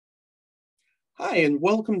Hi, and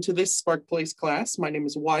welcome to this Spark Place class. My name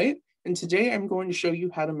is Wyatt, and today I'm going to show you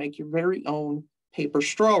how to make your very own paper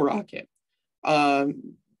straw rocket. To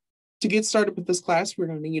get started with this class, we're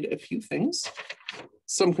going to need a few things.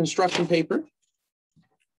 Some construction paper,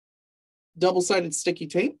 double-sided sticky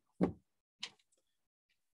tape,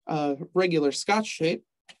 regular Scotch tape,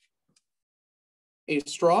 a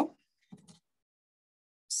straw,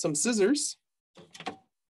 some scissors,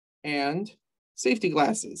 and safety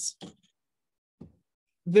glasses.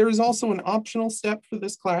 There is also an optional step for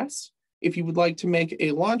this class. If you would like to make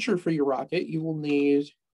a launcher for your rocket, you will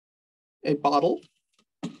need a bottle,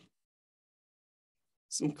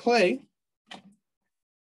 some clay,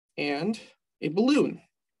 and a balloon.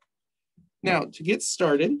 Now, to get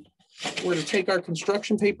started, we're going to take our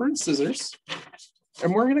construction paper and scissors,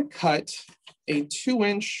 and we're going to cut a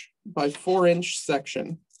 2-inch by 4-inch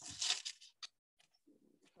section.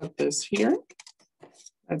 Cut this here.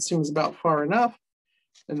 That seems about far enough.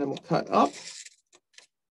 And then we'll cut up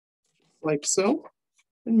like so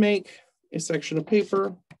and make a section of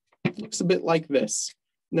paper. It looks a bit like this.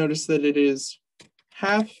 Notice that it is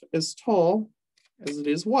half as tall as it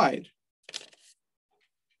is wide.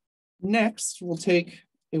 Next, we'll take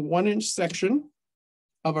a 1-inch section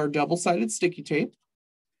of our double-sided sticky tape,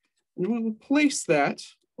 and we will place that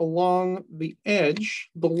along the edge,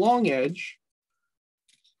 the long edge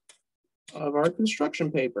of our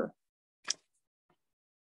construction paper.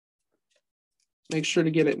 Make sure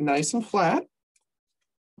to get it nice and flat.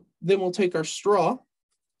 Then we'll take our straw,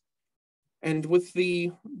 and with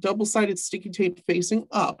the double-sided sticky tape facing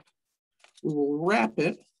up, we will wrap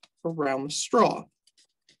it around the straw,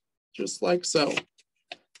 just like so.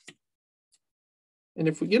 And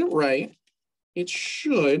if we get it right, it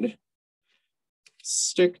should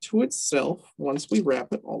stick to itself once we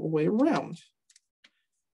wrap it all the way around.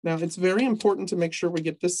 Now, it's very important to make sure we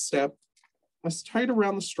get this step as tight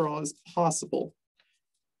around the straw as possible,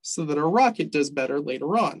 so that our rocket does better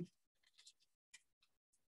later on.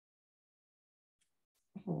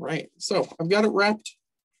 All right, so I've got it wrapped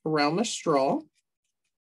around the straw,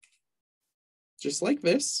 just like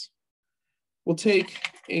this. We'll take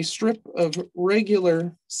a strip of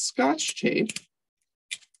regular Scotch tape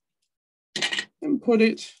and put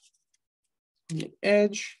it on the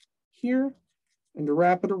edge here and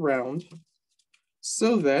wrap it around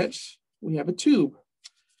so that we have a tube.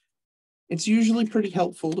 It's usually pretty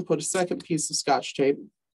helpful to put a second piece of Scotch tape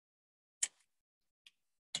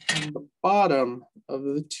on the bottom of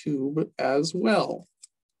the tube as well.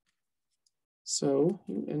 So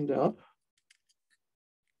you end up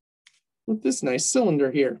with this nice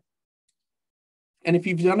cylinder here. And if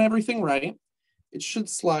you've done everything right, it should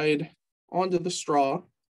slide onto the straw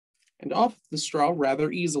and off the straw rather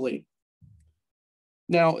easily.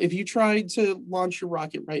 Now, if you tried to launch your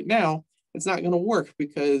rocket right now, it's not going to work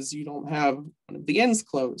because you don't have one of the ends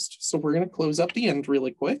closed. So we're going to close up the end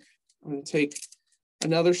really quick. I'm going to take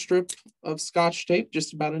another strip of Scotch tape,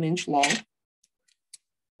 just about 1 inch long.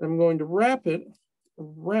 I'm going to wrap it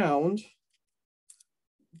around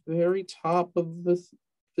the very top of the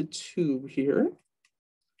tube here.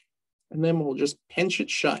 And then we'll just pinch it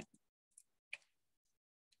shut.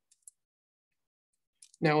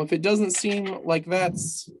 Now, if it doesn't seem like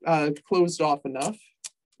that's closed off enough,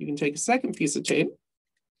 you can take a second piece of tape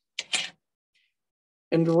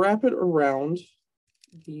and wrap it around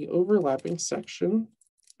the overlapping section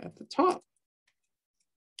at the top.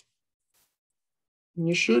 And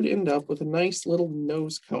you should end up with a nice little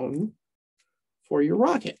nose cone for your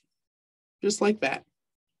rocket, just like that.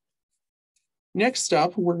 Next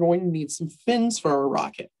up, we're going to need some fins for our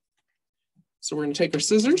rocket. So we're going to take our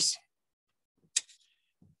scissors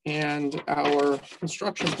and our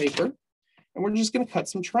construction paper, and we're just going to cut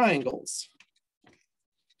some triangles.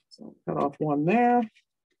 So cut off one there,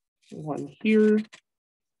 one here,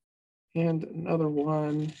 and another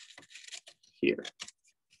one here.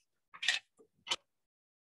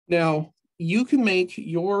 Now, you can make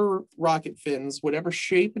your rocket fins whatever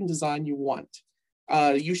shape and design you want.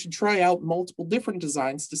 You should try out multiple different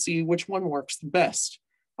designs to see which one works the best.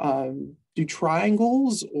 Do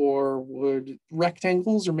triangles, or would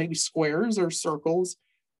rectangles, or maybe squares or circles?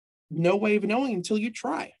 No way of knowing until you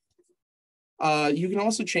try. You can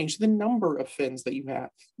also change the number of fins that you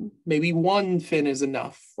have. Maybe 1 fin is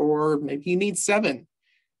enough, or maybe you need 7.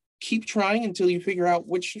 Keep trying until you figure out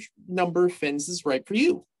which number of fins is right for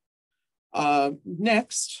you.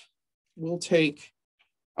 Next, we'll take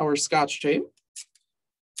our Scotch tape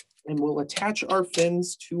and we'll attach our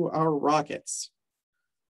fins to our rockets.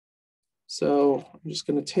 So I'm just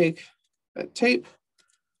going to take that tape,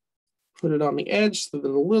 put it on the edge so that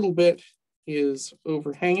a little bit is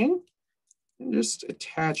overhanging, and just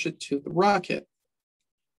attach it to the rocket,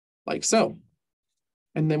 like so.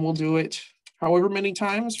 And then we'll do it however many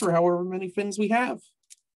times for however many fins we have.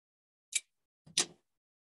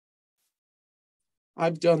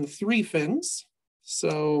 I've done 3 fins,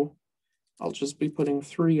 so I'll just be putting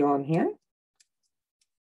 3 on here.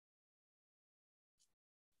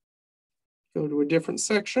 Go to a different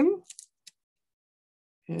section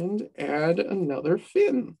and add another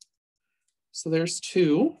fin. So there's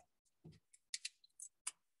 2.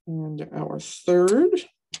 And our third.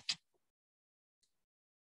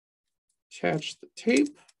 Attach the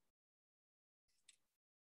tape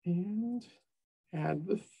and add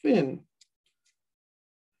the fin.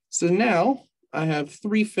 So now I have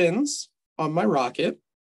 3 fins on my rocket,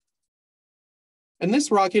 and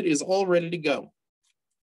this rocket is all ready to go.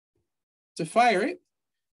 To fire it,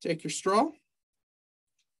 take your straw,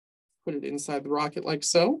 put it inside the rocket like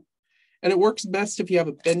so, and it works best if you have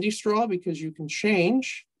a bendy straw because you can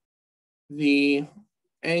change the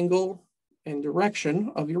angle and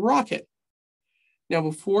direction of your rocket. Now,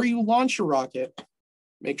 before you launch your rocket,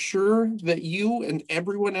 make sure that you and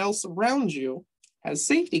everyone else around you has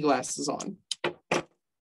safety glasses on.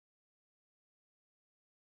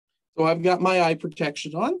 So I've got my eye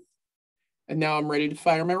protection on, and now I'm ready to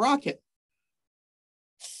fire my rocket.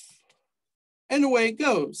 And away it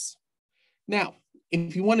goes. Now,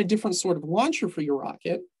 if you want a different sort of launcher for your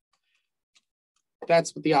rocket,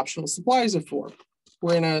 that's what the optional supplies are for.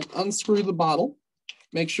 We're gonna unscrew the bottle,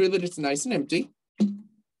 make sure that it's nice and empty. And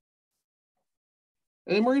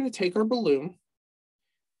then we're gonna take our balloon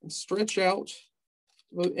and stretch out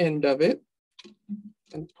the end of it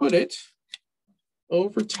and put it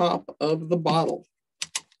over top of the bottle.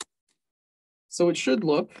 So it should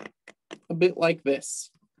look a bit like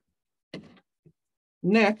this.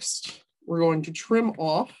 Next, we're going to trim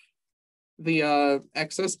off the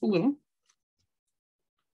excess balloon.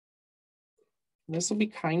 And this will be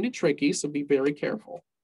kind of tricky, so be very careful.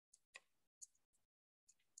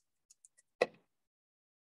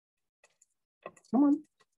 Come on.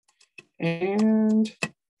 And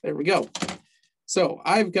there we go. So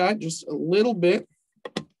I've got just a little bit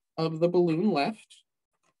of the balloon left.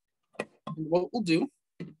 And what we'll do,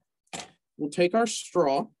 we'll take our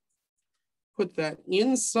straw, put that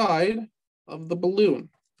inside of the balloon.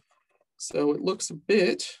 So it looks a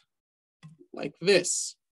bit like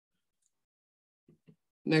this.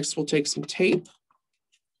 Next, we'll take some tape.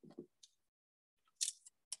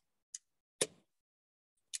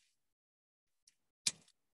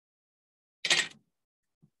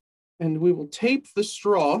 And we will tape the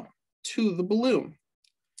straw to the balloon.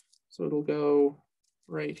 So it'll go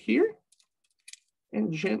right here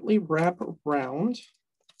and gently wrap around,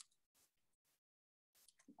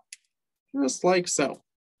 just like so.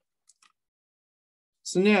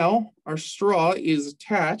 So now our straw is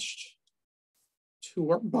attached to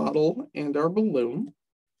our bottle and our balloon.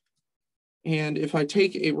 And if I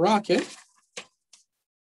take a rocket,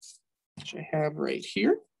 which I have right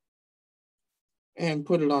here, and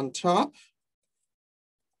put it on top.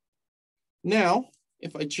 Now,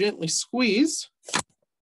 if I gently squeeze,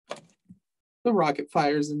 the rocket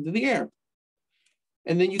fires into the air.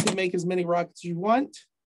 And then you can make as many rockets as you want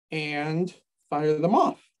and fire them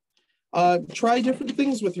off. Try different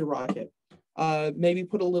things with your rocket. Maybe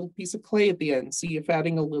put a little piece of clay at the end. See if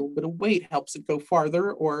adding a little bit of weight helps it go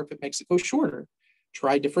farther or if it makes it go shorter.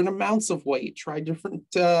 Try different amounts of weight. Try different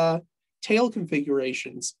tail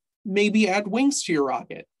configurations. Maybe add wings to your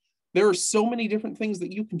rocket. There are so many different things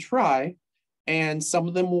that you can try, and some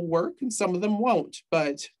of them will work and some of them won't.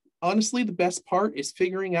 But honestly, the best part is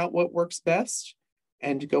figuring out what works best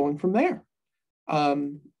and going from there.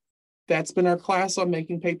 That's been our class on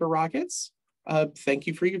making paper rockets. Thank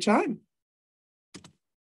you for your time.